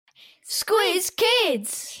Squiz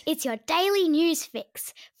Kids! It's your daily news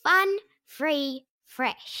fix. Fun, free,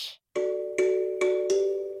 fresh.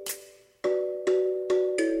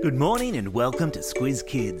 Good morning and welcome to Squiz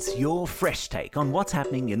Kids, your fresh take on what's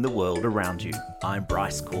happening in the world around you. I'm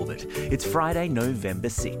Bryce Corbett. It's Friday, November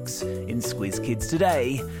 6. In Squiz Kids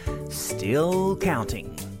today, still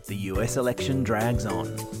counting. The US election drags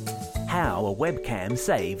on. How a webcam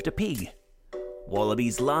saved a pig.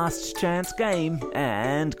 Wallabies' last chance game,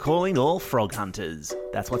 and calling all frog hunters.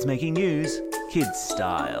 That's what's making news, kids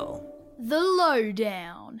style. The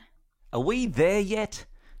lowdown. Are we there yet?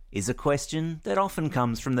 Is a question that often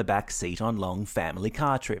comes from the back seat on long family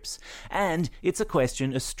car trips. And it's a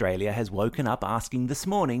question Australia has woken up asking this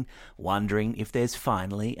morning, wondering if there's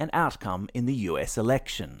finally an outcome in the US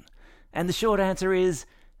election. And the short answer is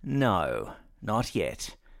no, not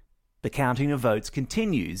yet. The counting of votes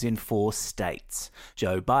continues in 4 states.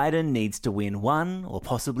 Joe Biden needs to win 1 or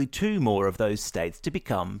possibly 2 more of those states to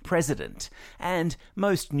become president. And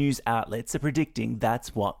most news outlets are predicting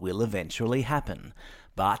that's what will eventually happen.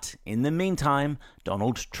 But in the meantime,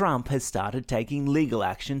 Donald Trump has started taking legal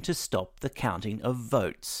action to stop the counting of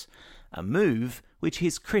votes. A move which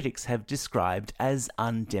his critics have described as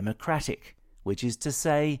undemocratic, which is to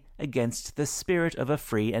say, against the spirit of a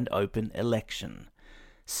free and open election.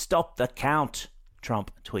 "Stop the count,"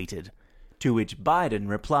 Trump tweeted, to which Biden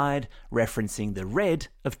replied, referencing the red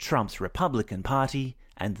of Trump's Republican Party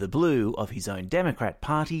and the blue of his own Democrat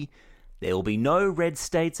Party, "There will be no red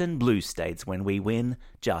states and blue states when we win,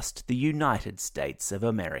 just the United States of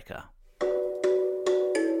America."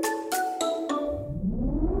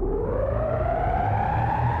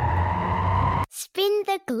 Spin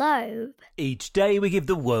the globe. Each day we give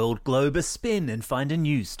the world globe a spin and find a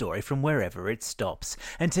news story from wherever it stops.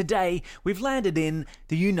 And today we've landed in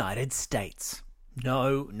the United States.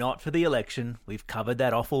 No, not for the election, we've covered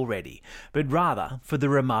that off already, but rather for the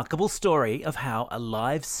remarkable story of how a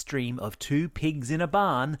live stream of 2 pigs in a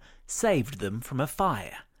barn saved them from a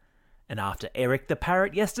fire. And after Eric the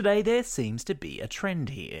Parrot yesterday, there seems to be a trend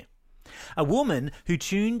here. A woman who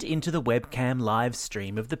tuned into the webcam live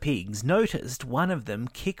stream of the pigs noticed one of them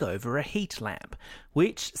kick over a heat lamp,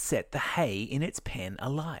 which set the hay in its pen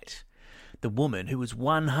alight. The woman, who was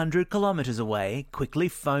 100 kilometres away, quickly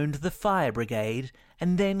phoned the fire brigade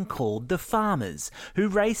and then called the farmers, who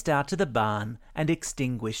raced out to the barn and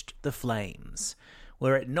extinguished the flames.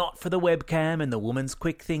 Were it not for the webcam and the woman's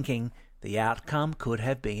quick thinking, the outcome could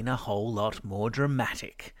have been a whole lot more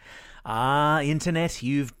dramatic. Ah, Internet,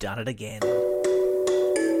 you've done it again.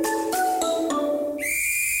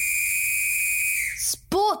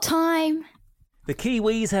 Sport time. The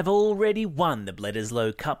Kiwis have already won the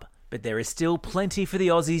Bledisloe Cup, but there is still plenty for the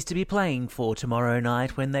Aussies to be playing for tomorrow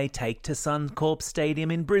night when they take to Suncorp Stadium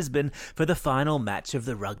in Brisbane for the final match of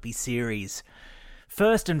the rugby series.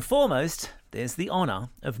 First and foremost, there's the honour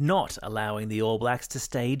of not allowing the All Blacks to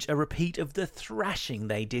stage a repeat of the thrashing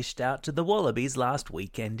they dished out to the Wallabies last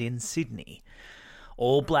weekend in Sydney.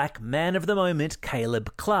 All Black man of the moment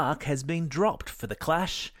Caleb Clarke has been dropped for the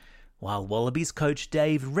clash, while Wallabies coach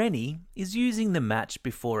Dave Rennie is using the match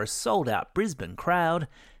before a sold-out Brisbane crowd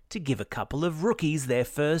to give a couple of rookies their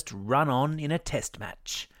first run-on in a test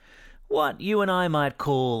match. What you and I might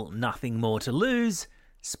call nothing more to lose,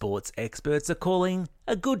 sports experts are calling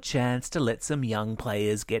a good chance to let some young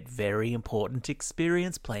players get very important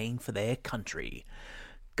experience playing for their country.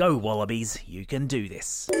 Go Wallabies, you can do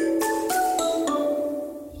this.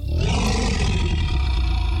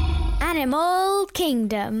 Animal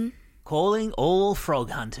Kingdom. Calling all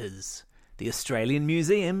frog hunters. The Australian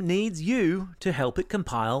Museum needs you to help it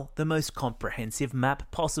compile the most comprehensive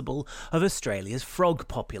map possible of Australia's frog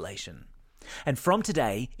population. And from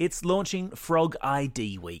today, it's launching Frog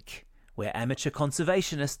ID Week, where amateur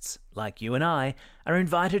conservationists, like you and I, are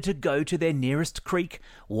invited to go to their nearest creek,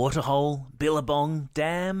 waterhole, billabong,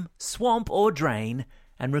 dam, swamp or drain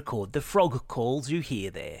and record the frog calls you hear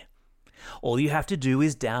there. All you have to do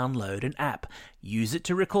is download an app, use it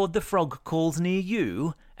to record the frog calls near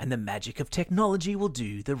you, and the magic of technology will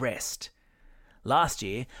do the rest. Last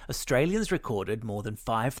year, Australians recorded more than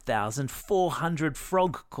 5,400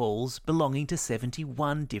 frog calls belonging to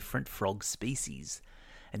 71 different frog species.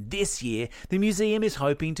 And this year, the museum is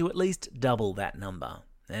hoping to at least double that number.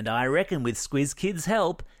 And I reckon with Squiz Kids'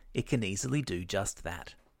 help, it can easily do just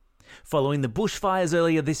that. Following the bushfires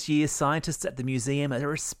earlier this year, scientists at the museum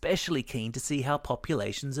are especially keen to see how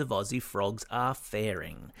populations of Aussie frogs are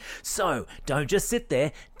faring. So, don't just sit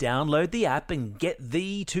there, download the app and get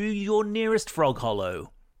thee to your nearest frog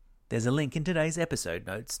hollow. There's a link in today's episode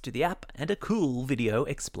notes to the app and a cool video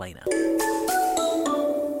explainer.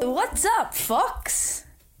 What's up, Fox?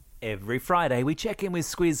 Every Friday we check in with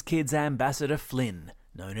Squiz Kids ambassador Flynn,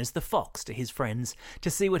 known as the Fox to his friends,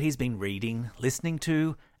 to see what he's been reading, listening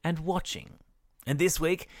to and watching. And this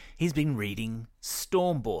week he's been reading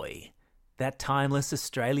Storm Boy, that timeless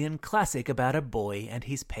Australian classic about a boy and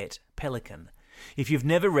his pet pelican. If you've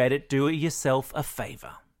never read it, do yourself a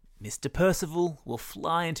favour. Mr. Percival will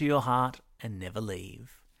fly into your heart and never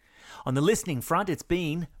leave. On the listening front, it's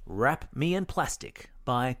been Wrap Me in Plastic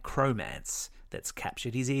by Cromance that's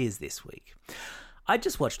captured his ears this week. I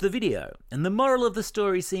just watched the video, and the moral of the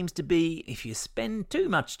story seems to be if you spend too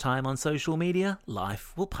much time on social media,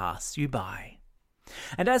 life will pass you by.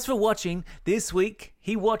 And as for watching, this week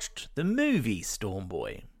he watched the movie Storm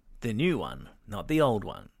Boy, the new one, not the old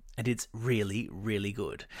one. And it's really, really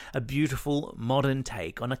good. A beautiful, modern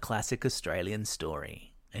take on a classic Australian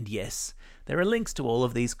story. And yes, there are links to all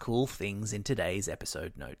of these cool things in today's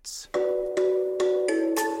episode notes.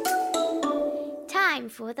 Time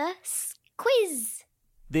for the quiz.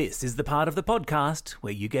 This is the part of the podcast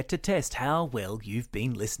where you get to test how well you've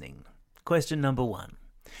been listening. Question number 1.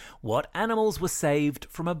 What animals were saved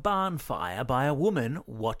from a barn fire by a woman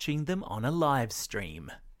watching them on a live stream?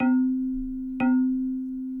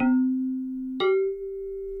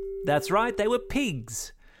 That's right, they were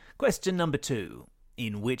pigs. Question number 2.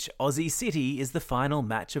 In which Aussie city is the final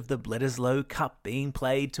match of the Bledisloe Cup being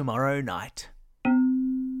played tomorrow night?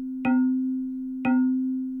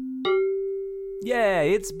 Yeah,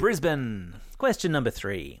 it's Brisbane. Question number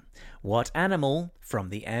 3. What animal from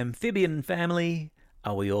the amphibian family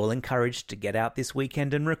are we all encouraged to get out this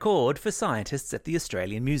weekend and record for scientists at the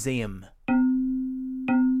Australian Museum?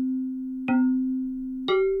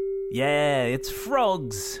 Yeah, it's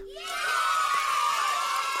frogs.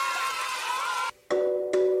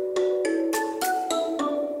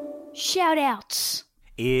 Shout outs.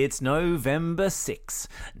 It's November 6,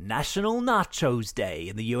 National Nachos Day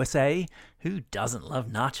in the USA. Who doesn't love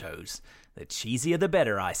nachos? The cheesier the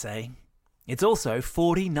better, I say. It's also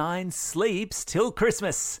 49 sleeps till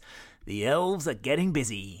Christmas. The elves are getting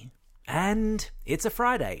busy. And it's a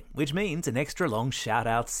Friday, which means an extra long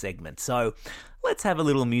shout-out segment. So let's have a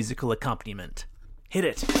little musical accompaniment. Hit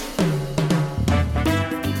it.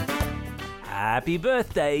 Happy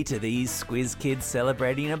birthday to these Squiz kids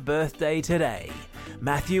celebrating a birthday today.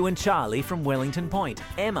 Matthew and Charlie from Wellington Point,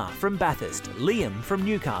 Emma from Bathurst, Liam from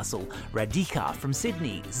Newcastle, Radhika from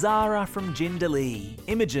Sydney, Zara from Jindalee,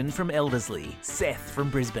 Imogen from Elderslie, Seth from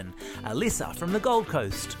Brisbane, Alyssa from the Gold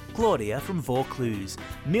Coast, Claudia from Vaucluse,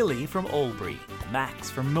 Millie from Albury, Max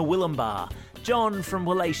from Murwillumbah, John from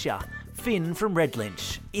Wallachia, Finn from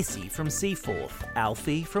Redlynch, Issy from Seaforth,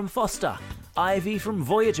 Alfie from Foster, Ivy from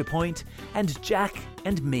Voyager Point, and Jack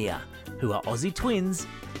and Mia, who are Aussie twins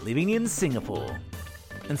living in Singapore.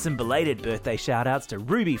 And some belated birthday shout-outs to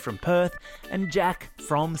Ruby from Perth and Jack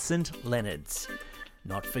from St Leonard's.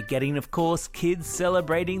 Not forgetting, of course, kids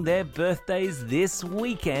celebrating their birthdays this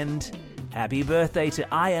weekend. Happy birthday to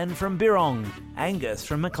Ian from Birrong, Angus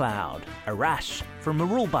from McLeod, Arash from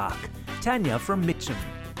Marulbach, Tanya from Mitcham,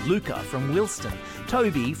 Luca from Wilston,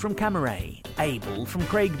 Toby from Camaray, Abel from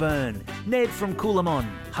Craigburn, Ned from Coolamon,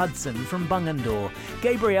 Hudson from Bungendore,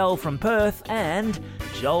 Gabrielle from Perth, and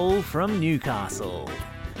Joel from Newcastle.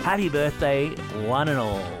 Happy birthday, one and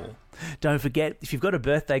all. Don't forget, if you've got a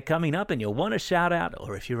birthday coming up and you want a shout out,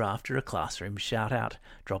 or if you're after a classroom shout out,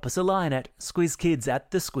 drop us a line at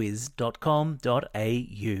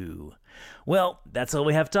squizkids@thesquiz.com.au. Well, that's all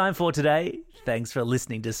we have time for today. Thanks for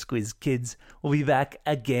listening to Squiz Kids. We'll be back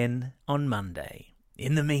again on Monday.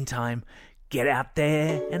 In the meantime, get out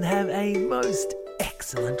there and have a most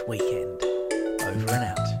excellent weekend. Over and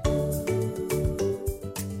out.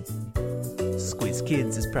 Squiz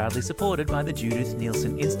Kids is proudly supported by the Judith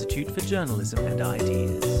Neilson Institute for Journalism and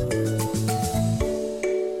Ideas.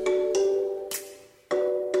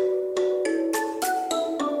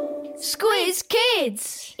 Squiz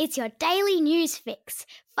Kids! It's your daily news fix.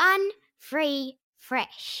 Fun, free,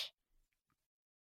 fresh.